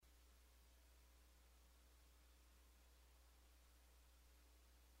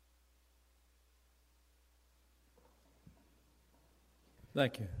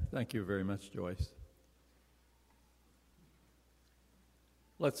Thank you. Thank you very much, Joyce.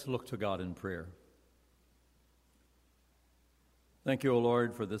 Let's look to God in prayer. Thank you, O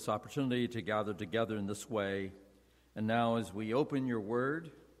Lord, for this opportunity to gather together in this way. And now as we open your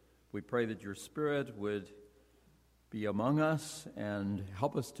word, we pray that your Spirit would be among us and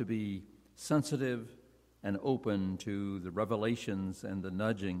help us to be sensitive and open to the revelations and the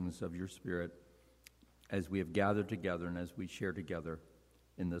nudgings of your Spirit as we have gathered together and as we share together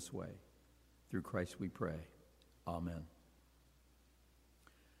in this way. Through Christ we pray. Amen.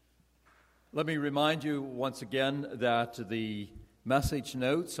 Let me remind you once again that the message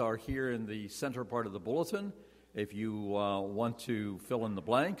notes are here in the center part of the bulletin. If you want to fill in the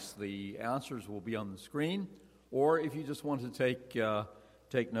blanks, the answers will be on the screen. Or if you just want to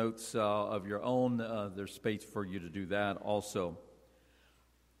take notes of your own, there's space for you to do that also.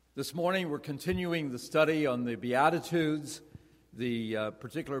 This morning we're continuing the study on the Beatitudes. The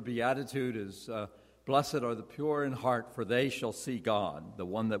particular Beatitude is, Blessed are the pure in heart, for they shall see God, the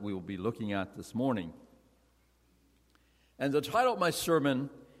one that we will be looking at this morning. And the title of my sermon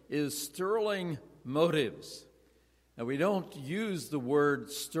is Sterling Motives. Now, we don't use the word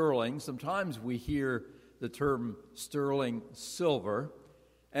sterling. Sometimes we hear the term sterling silver.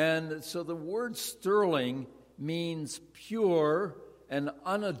 And so the word sterling means pure and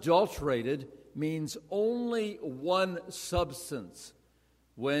unadulterated, means only one substance.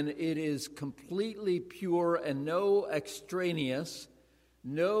 When it is completely pure and no extraneous,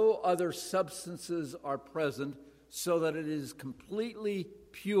 no other substances are present, so that it is completely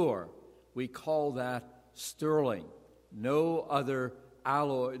pure, we call that sterling. No other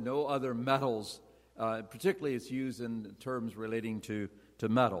alloy, no other metals, particularly it's used in terms relating to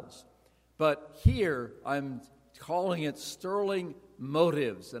metals. But here I'm calling it sterling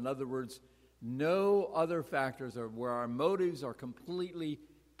motives. In other words, no other factors are where our motives are completely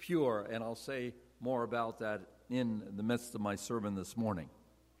pure, and I'll say more about that in the midst of my sermon this morning.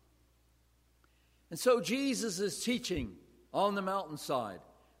 And so Jesus is teaching on the mountainside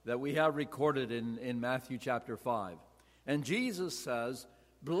that we have recorded in Matthew chapter 5. And Jesus says,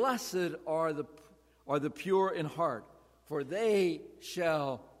 Blessed are the pure in heart, for they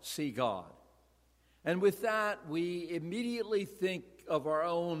shall see God. And with that, we immediately think of our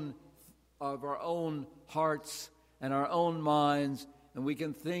own hearts and our own minds, and we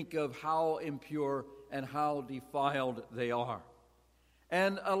can think of how impure and how defiled they are.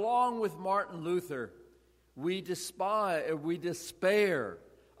 And along with Martin Luther, we despair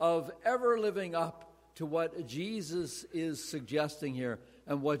of ever living up to what Jesus is suggesting here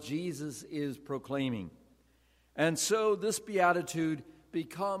and what Jesus is proclaiming. And so this beatitude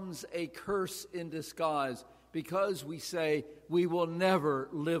becomes a curse in disguise, because we say we will never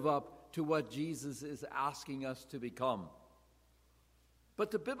live up to what Jesus is asking us to become.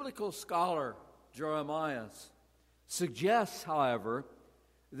 But the biblical scholar Jeremiah suggests, however,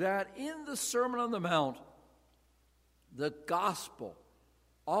 that in the Sermon on the Mount, the gospel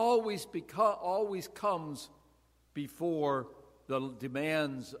always comes before the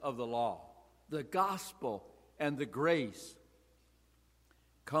demands of the law. The gospel and the grace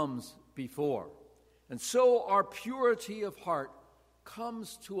comes before. And so our purity of heart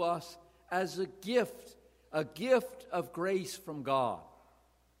comes to us as a gift of grace from God.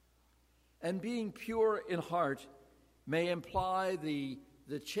 And being pure in heart may imply the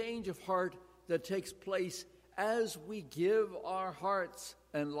change of heart that takes place as we give our hearts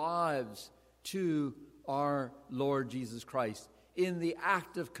and lives to our Lord Jesus Christ in the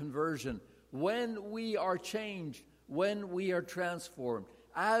act of conversion. When we are changed, when we are transformed,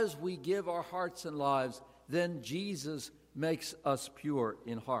 as we give our hearts and lives, then Jesus makes us pure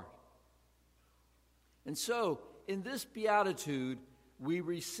in heart. And so, in this beatitude, we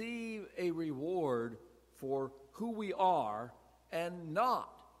receive a reward for who we are and not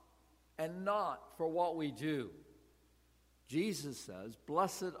for what we do. Jesus says,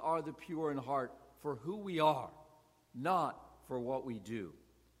 Blessed are the pure in heart, for who we are, not for what we do.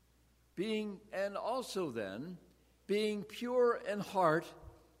 Being pure in heart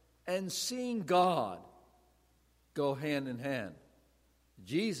and seeing God go hand in hand.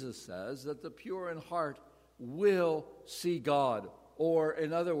 Jesus says that the pure in heart will see God. Or,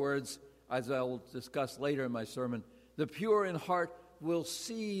 in other words, as I will discuss later in my sermon, the pure in heart will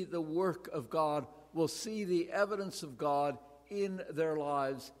see the work of God, will see the evidence of God in their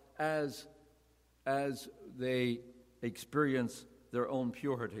lives as they experience their own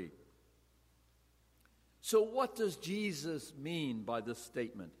purity. So what does Jesus mean by this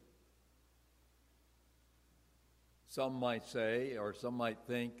statement? Some might say, or some might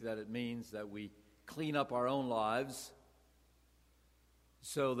think, that it means that we clean up our own lives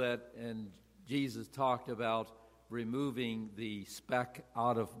So that, and Jesus talked about removing the speck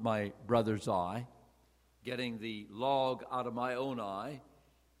out of my brother's eye, getting the log out of my own eye.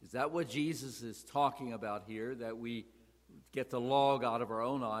 Is that what Jesus is talking about here, that we get the log out of our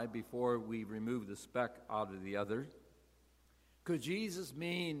own eye before we remove the speck out of the other? Could Jesus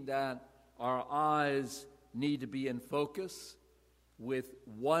mean that our eyes need to be in focus with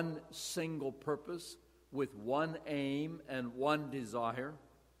one single purpose, with one aim and one desire?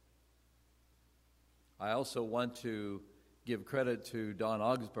 I also want to give credit to Don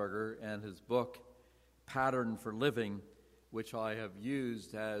Augsburger and his book, Pattern for Living, which I have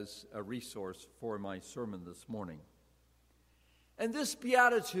used as a resource for my sermon this morning. And this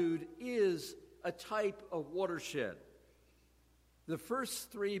beatitude is a type of watershed. The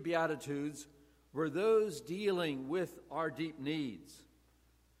first three beatitudes were those dealing with our deep needs: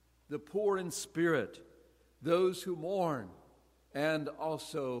 the poor in spirit, those who mourn, and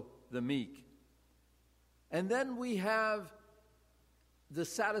also the meek. And then we have the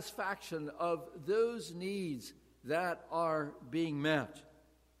satisfaction of those needs that are being met.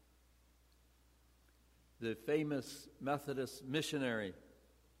 The famous Methodist missionary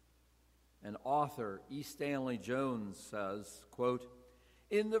and author E. Stanley Jones says, quote,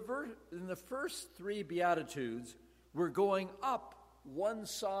 in the first three Beatitudes, we're going up one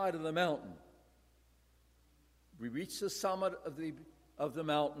side of the mountain. We reach the summit of the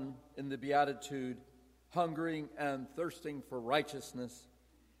mountain in the Beatitude, hungering and thirsting for righteousness.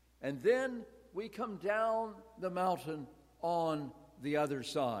 And then we come down the mountain on the other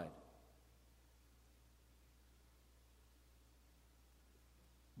side.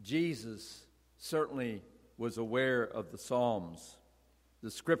 Jesus certainly was aware of the Psalms,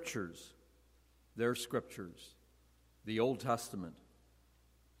 the Scriptures, their Scriptures, the Old Testament.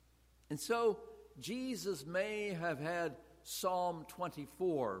 And so Jesus may have had Psalm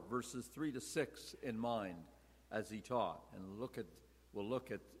 24, verses 3 to 6 in mind as he taught. And we'll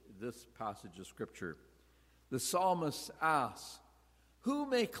look at this passage of Scripture. The psalmist asks, "Who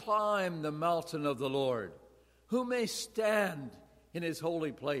may climb the mountain of the Lord? Who may stand in his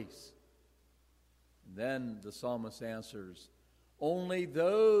holy place?" And then the psalmist answers, "Only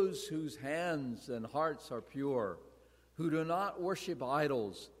those whose hands and hearts are pure, who do not worship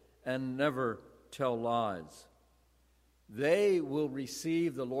idols and never tell lies. They will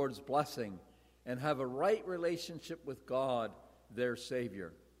receive the Lord's blessing and have a right relationship with God, their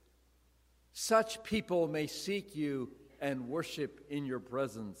Savior. Such people may seek you and worship in your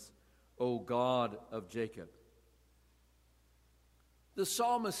presence, O God of Jacob." The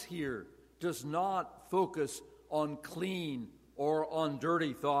psalmist here does not focus on clean or on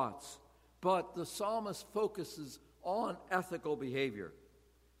dirty thoughts, but the psalmist focuses on ethical behavior,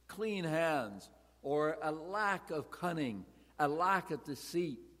 clean hands, or a lack of cunning, a lack of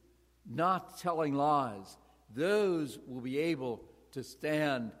deceit, not telling lies. Those will be able to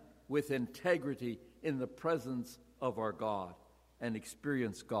stand with integrity in the presence of our God and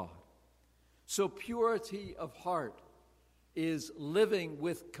experience God. So purity of heart is living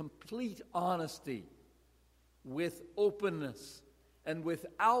with complete honesty, with openness, and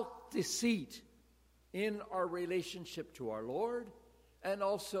without deceit in our relationship to our Lord and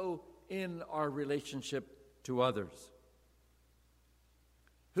also in our relationship to others.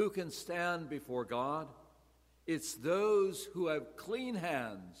 Who can stand before God? It's those who have clean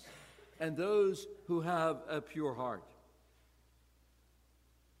hands and those who have a pure heart.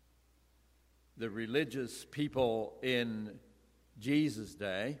 The religious people in Jesus'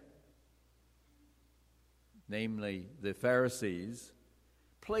 day, namely the Pharisees,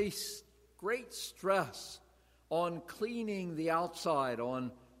 placed great stress on cleaning the outside,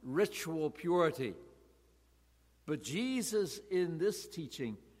 on ritual purity. But Jesus in this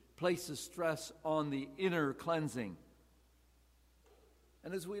teaching places stress on the inner cleansing.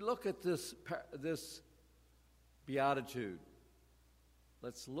 And as we look at this beatitude,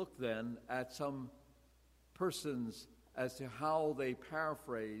 let's look then at some persons as to how they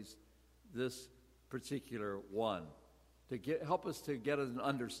paraphrase this particular one, to help us to get an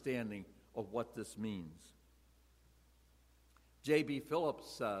understanding of what this means. J.B. Phillips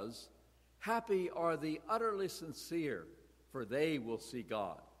says, "Happy are the utterly sincere, for they will see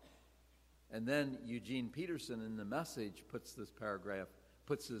God." And then Eugene Peterson in the Message puts this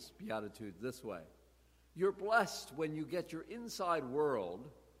beatitude this way: "You're blessed when you get your inside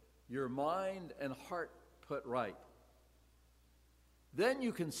world, your mind and heart put right. Then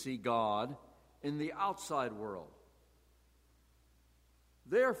you can see God in the outside world."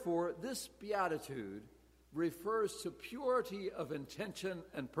 Therefore, this beatitude refers to purity of intention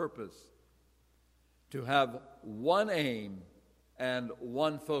and purpose, to have one aim and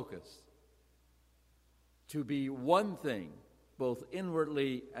one focus. To be one thing, both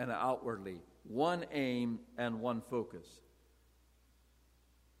inwardly and outwardly, one aim and one focus.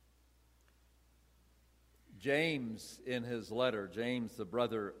 James, in his letter, James, the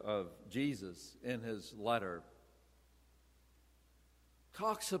brother of Jesus, in his letter,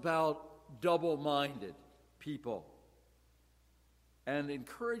 talks about double-minded people and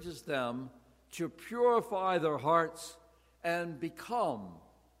encourages them to purify their hearts and become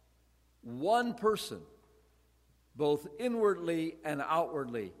one person, both inwardly and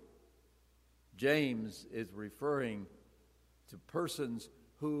outwardly. James is referring to persons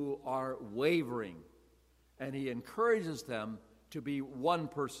who are wavering, and he encourages them to be one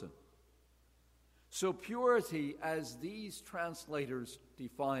person. So purity, as these translators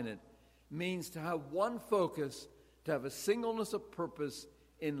define it, means to have one focus, to have a singleness of purpose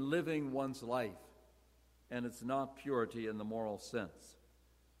in living one's life. And it's not purity in the moral sense.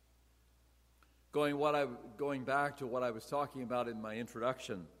 Going back to what I was talking about in my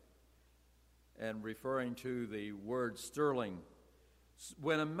introduction and referring to the word sterling,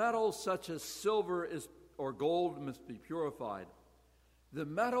 when a metal such as silver or gold must be purified, the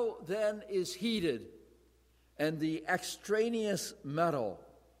metal then is heated and the extraneous metal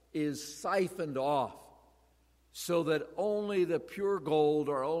is siphoned off so that only the pure gold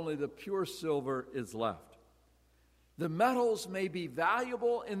or only the pure silver is left. The metals may be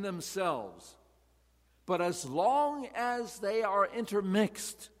valuable in themselves, but as long as they are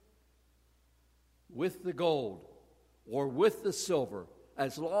intermixed with the gold or with the silver,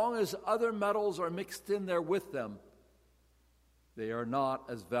 as long as other metals are mixed in there with them, they are not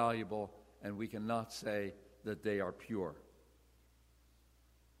as valuable, and we cannot say that they are pure.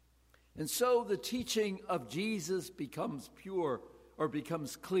 And so the teaching of Jesus becomes pure or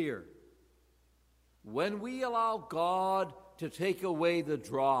becomes clear when we allow God to take away the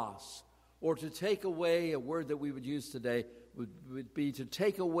dross, or to take away, a word that we would use today would be to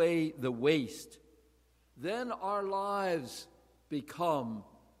take away the waste. Then our lives become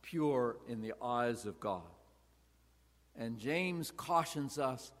pure in the eyes of God. And James cautions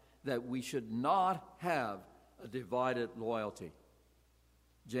us that we should not have a divided loyalty.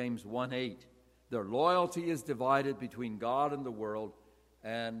 James 1:8, their loyalty is divided between God and the world,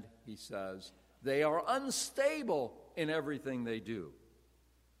 and he says, they are unstable in everything they do.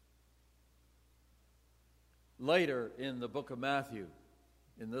 Later in the book of Matthew,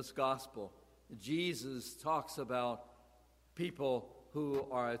 in this gospel, Jesus talks about people who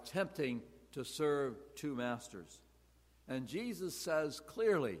are attempting to serve two masters. And Jesus says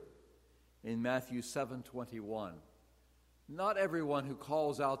clearly in Matthew 7:21, not everyone who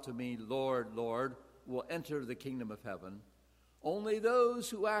calls out to me, Lord, Lord, will enter the kingdom of heaven. Only those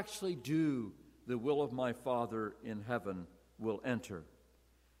who actually do the will of my Father in heaven will enter.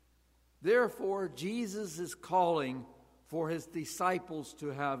 Therefore, Jesus is calling for his disciples to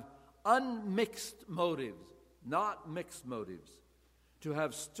have unmixed motives, not mixed motives, to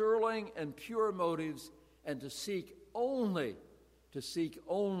have sterling and pure motives, and to seek only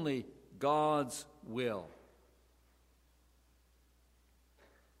God's will.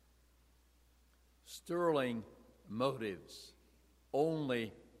 Sterling motives,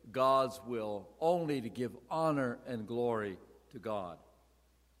 only God's will, only to give honor and glory to God.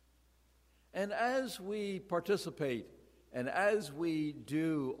 And as we participate and as we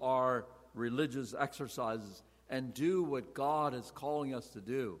do our religious exercises and do what God is calling us to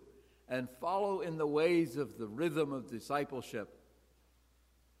do and follow in the ways of the rhythm of discipleship,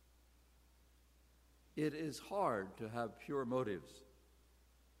 it is hard to have pure motives.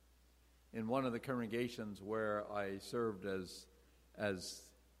 In one of the congregations where I served as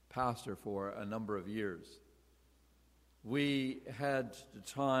pastor for a number of years, we had the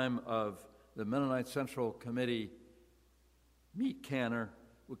time of the Mennonite Central Committee meat canner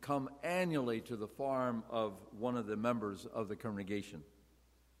would come annually to the farm of one of the members of the congregation.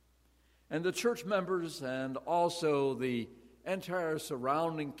 And the church members and also the entire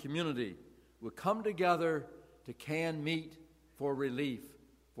surrounding community would come together to can meat for relief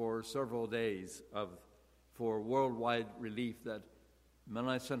for several days for worldwide relief that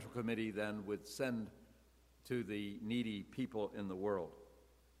Mennonite Central Committee then would send to the needy people in the world.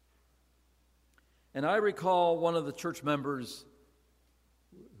 And I recall one of the church members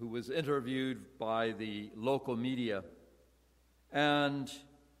who was interviewed by the local media, and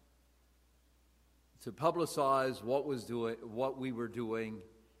to publicize what we were doing,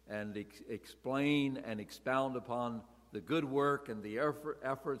 and explain and expound upon the good work and the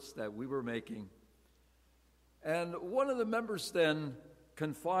efforts that we were making. And one of the members then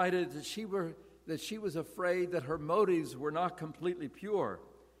confided that that she was afraid that her motives were not completely pure,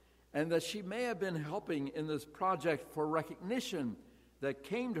 and that she may have been helping in this project for recognition that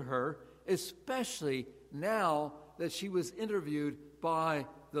came to her, especially now that she was interviewed by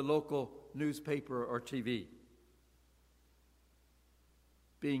the local newspaper or TV.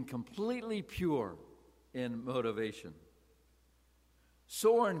 Being completely pure in motivation.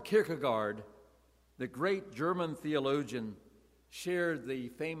 Soren Kierkegaard, the great German theologian, shared the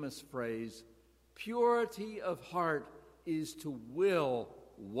famous phrase, "Purity of heart is to will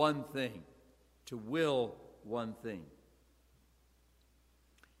one thing." To will one thing.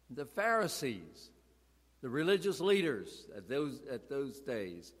 The Pharisees, the religious leaders at those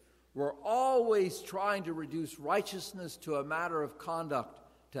days, were always trying to reduce righteousness to a matter of conduct,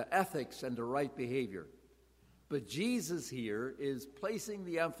 to ethics and to right behavior. But Jesus here is placing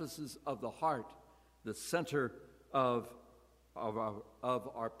the emphasis of the heart, the center of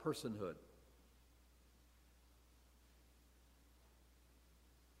our personhood.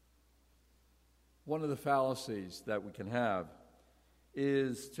 One of the fallacies that we can have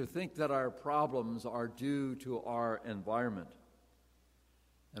is to think that our problems are due to our environment.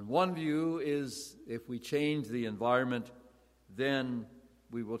 And one view is if we change the environment, then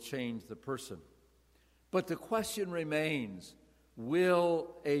we will change the person. But the question remains,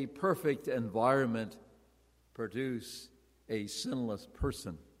 will a perfect environment produce a sinless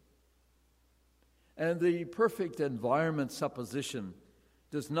person? And the perfect environment supposition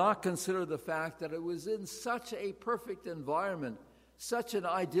does not consider the fact that it was in such a perfect environment, such an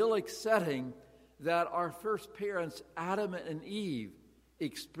idyllic setting, that our first parents, Adam and Eve,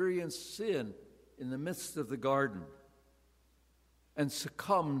 experienced sin in the midst of the garden and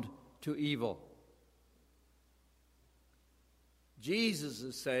succumbed to evil. Jesus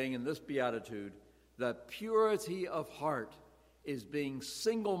is saying in this beatitude that purity of heart is being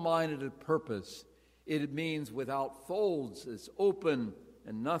single-minded of purpose. It means without folds, it's open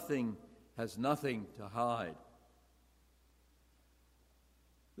and has nothing to hide.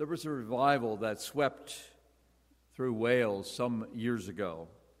 There was a revival that swept through Wales some years ago,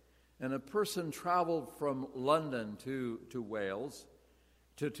 and a person traveled from London to Wales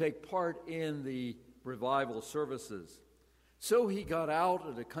to take part in the revival services. So he got out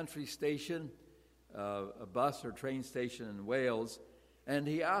at a country station, a bus or train station in Wales, and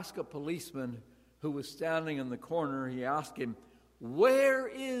he asked a policeman who was standing in the corner, he asked him, "Where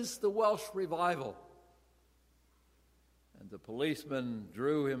is the Welsh revival?" And the policeman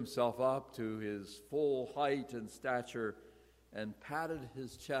drew himself up to his full height and stature and patted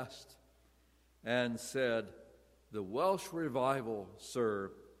his chest and said, "The Welsh revival,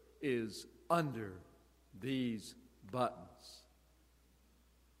 sir, is under these buttons."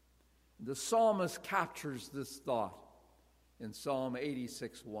 The psalmist captures this thought in Psalm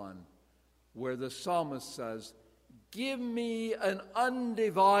 86:1, where the psalmist says, "Give me an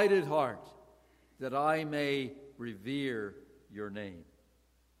undivided heart, that I may revere your name."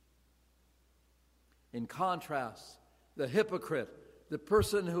 In contrast, the hypocrite, the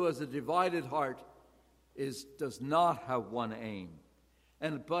person who has a divided heart, does not have one aim,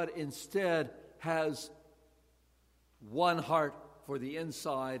 but instead has one heart for the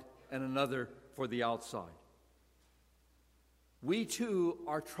inside and another for the outside. We too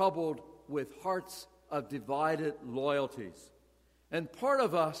are troubled with hearts of divided loyalties. And part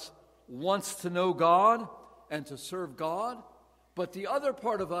of us wants to know God and to serve God, but the other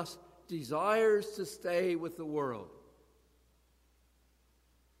part of us desires to stay with the world.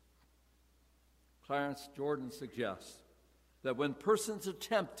 Clarence Jordan suggests that when persons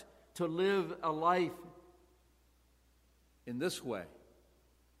attempt to live a life in this way,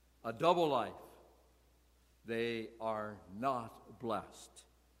 a double life, they are not blessed.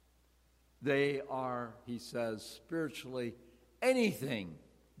 They are, he says, spiritually anything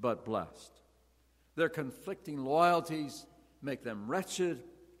but blessed. Their conflicting loyalties make them wretched,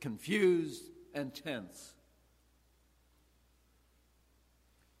 confused, and tense.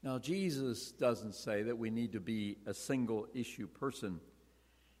 Now, Jesus doesn't say that we need to be a single-issue person.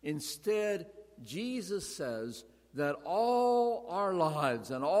 Instead, Jesus says that all our lives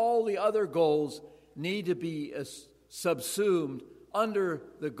and all the other goals need to be subsumed under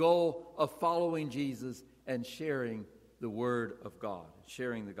the goal of following Jesus and sharing the Word of God,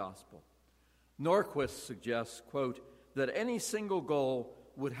 sharing the gospel. Norquist suggests, quote, that any single goal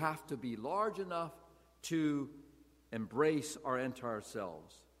would have to be large enough to embrace our entire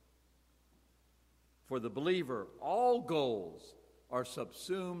selves. For the believer, all goals are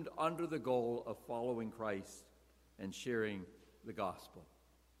subsumed under the goal of following Christ and sharing the gospel.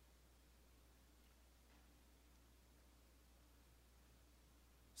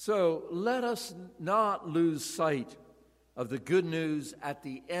 So let us not lose sight of the good news at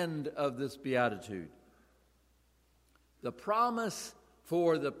the end of this beatitude. The promise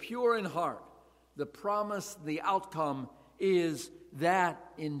for the pure in heart, the promise, the outcome is that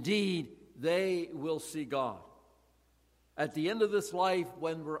indeed they will see God. At the end of this life,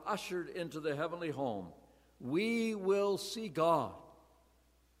 when we're ushered into the heavenly home, we will see God.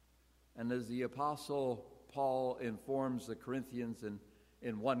 And as the Apostle Paul informs the Corinthians in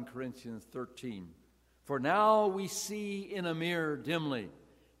 1 Corinthians 13, for now we see in a mirror dimly,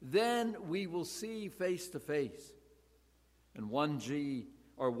 then we will see face to face. And 1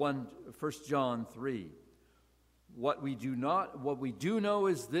 John 3, what we do know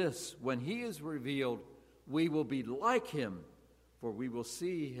is this: when he is revealed, we will be like him, for we will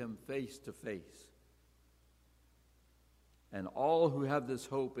see him face to face. And all who have this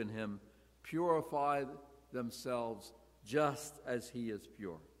hope in him purify themselves just as he is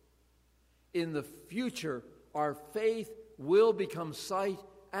pure. In the future, our faith will become sight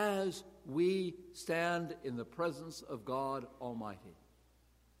as we stand in the presence of God Almighty.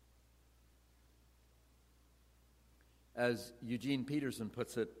 As Eugene Peterson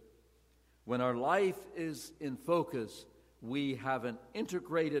puts it, when our life is in focus, we have an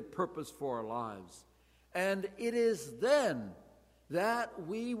integrated purpose for our lives. And it is then that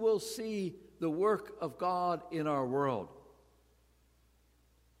we will see the work of God in our world.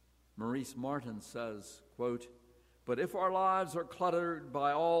 Maurice Martin says, quote, "But if our lives are cluttered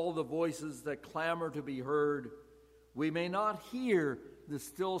by all the voices that clamor to be heard, we may not hear the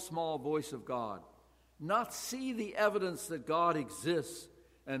still small voice of God, not see the evidence that God exists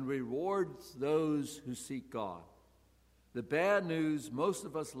and rewards those who seek God. The bad news is most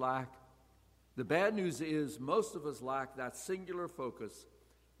of us lack that singular focus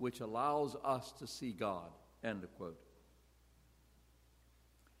which allows us to see God." End of quote.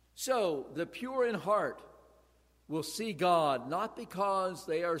 So, the pure in heart will see God not because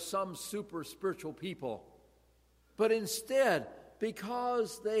they are some super spiritual people, but instead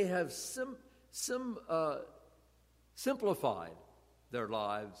because they have simplified their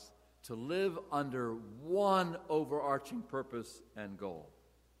lives to live under one overarching purpose and goal.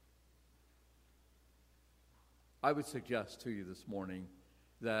 I would suggest to you this morning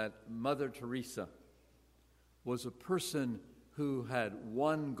that Mother Teresa was a person who had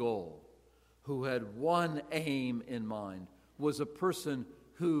one goal, who had one aim in mind, was a person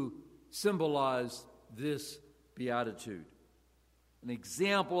who symbolized this beatitude. An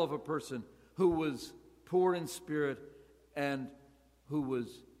example of a person who was poor in spirit and who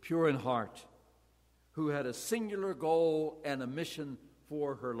was pure in heart, who had a singular goal and a mission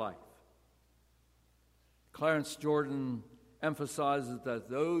for her life. Clarence Jordan emphasizes that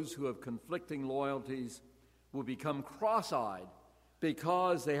those who have conflicting loyalties will become cross-eyed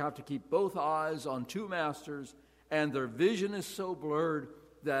because they have to keep both eyes on two masters, and their vision is so blurred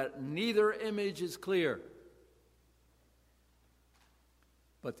that neither image is clear.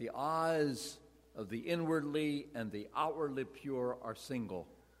 But the eyes of the inwardly and the outwardly pure are single.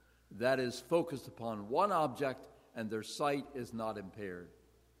 That is focused upon one object, and their sight is not impaired.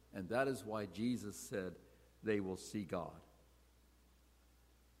 And that is why Jesus said they will see God.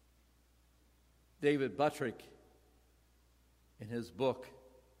 David Buttrick, in his book,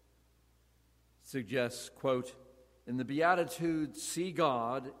 suggests, quote, "In the Beatitudes, see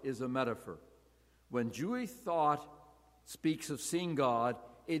God is a metaphor. When Jewish thought speaks of seeing God,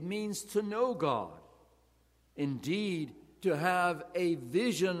 it means to know God. Indeed, to have a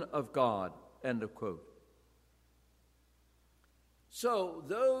vision of God," end of quote. So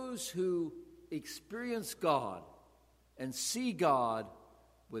those who experience God and see God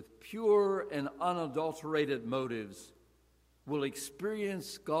with pure and unadulterated motives will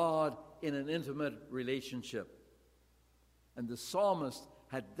experience God in an intimate relationship. And the psalmist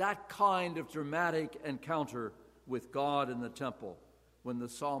had that kind of dramatic encounter with God in the temple when the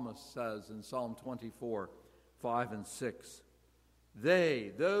psalmist says in Psalm 24, 5 and 6,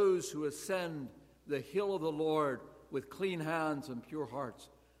 those who ascend the hill of the Lord with clean hands and pure hearts,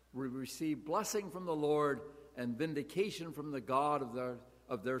 will receive blessing from the Lord and vindication from the God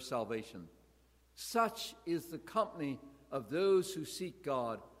of their salvation. Such is the company of those who seek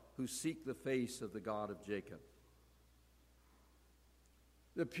God, who seek the face of the God of Jacob.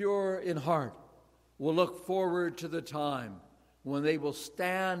 The pure in heart will look forward to the time when they will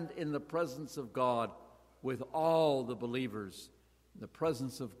stand in the presence of God with all the believers, in the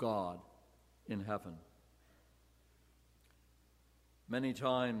presence of God in heaven. Many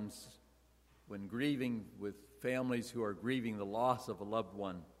times when grieving with families who are grieving the loss of a loved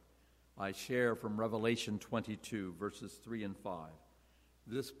one, I share from Revelation 22, verses 3 and 5.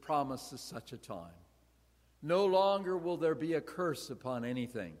 this promises such a time. No longer will there be a curse upon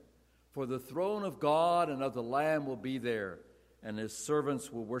anything, for the throne of God and of the Lamb will be there, and his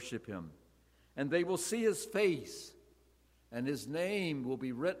servants will worship him. And they will see his face, and his name will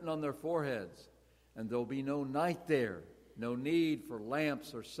be written on their foreheads. And there will be no night there, no need for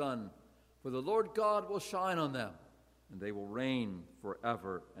lamps or sun, for the Lord God will shine on them, and they will reign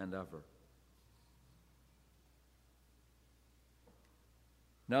forever and ever.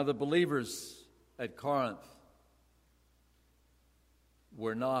 Now the believers at Corinth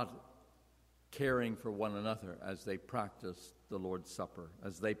were not caring for one another as they practiced the Lord's Supper,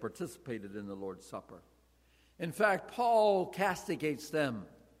 as they participated in the Lord's Supper. In fact, Paul castigates them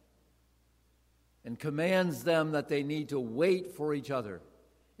and commands them that they need to wait for each other.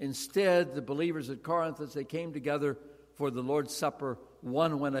 Instead, the believers at Corinth, as they came together for the Lord's Supper,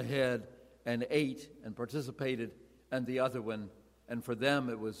 one went ahead and ate and participated, and the other one, and for them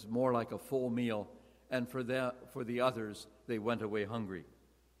it was more like a full meal, and for the others, they went away hungry.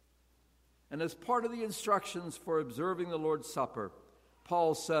 And as part of the instructions for observing the Lord's Supper,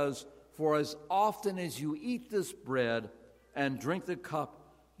 Paul says, "For as often as you eat this bread and drink the cup,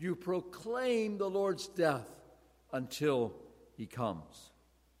 you proclaim the Lord's death until he comes."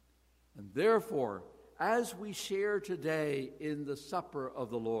 And therefore, as we share today in the supper of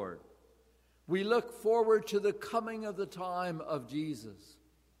the Lord, we look forward to the coming of the time of Jesus.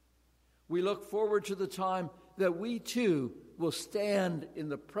 We look forward to the time that we too will stand in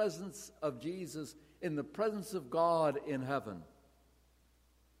the presence of Jesus, in the presence of God in heaven.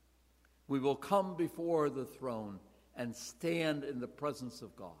 We will come before the throne and stand in the presence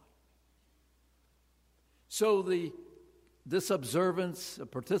of God. So this observance of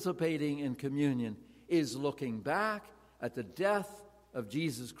participating in communion is looking back at the death of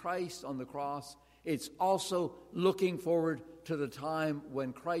Jesus Christ on the cross. It's also looking forward to the time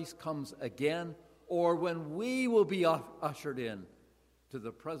when Christ comes again, or when we will be ushered in to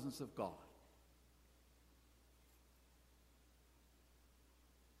the presence of God.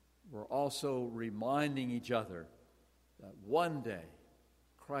 We're also reminding each other that one day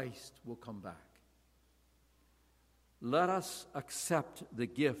Christ will come back. Let us accept the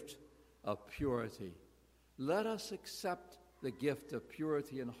gift of purity. Let us accept the gift of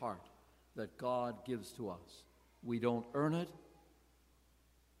purity in heart that God gives to us. We don't earn it.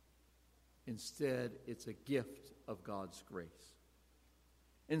 Instead, it's a gift of God's grace.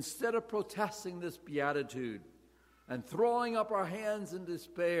 Instead of protesting this beatitude and throwing up our hands in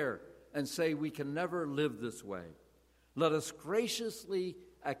despair and say we can never live this way, let us graciously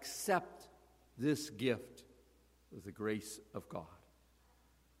accept this gift of the grace of God.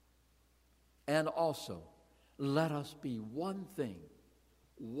 And also, let us be one thing,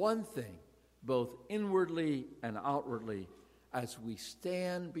 both inwardly and outwardly, as we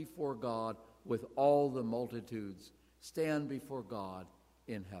stand before God with all the multitudes, stand before God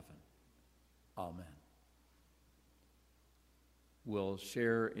in heaven. Amen. We'll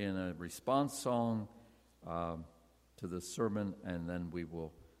share in a response song to the sermon, and then we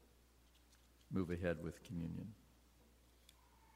will move ahead with communion.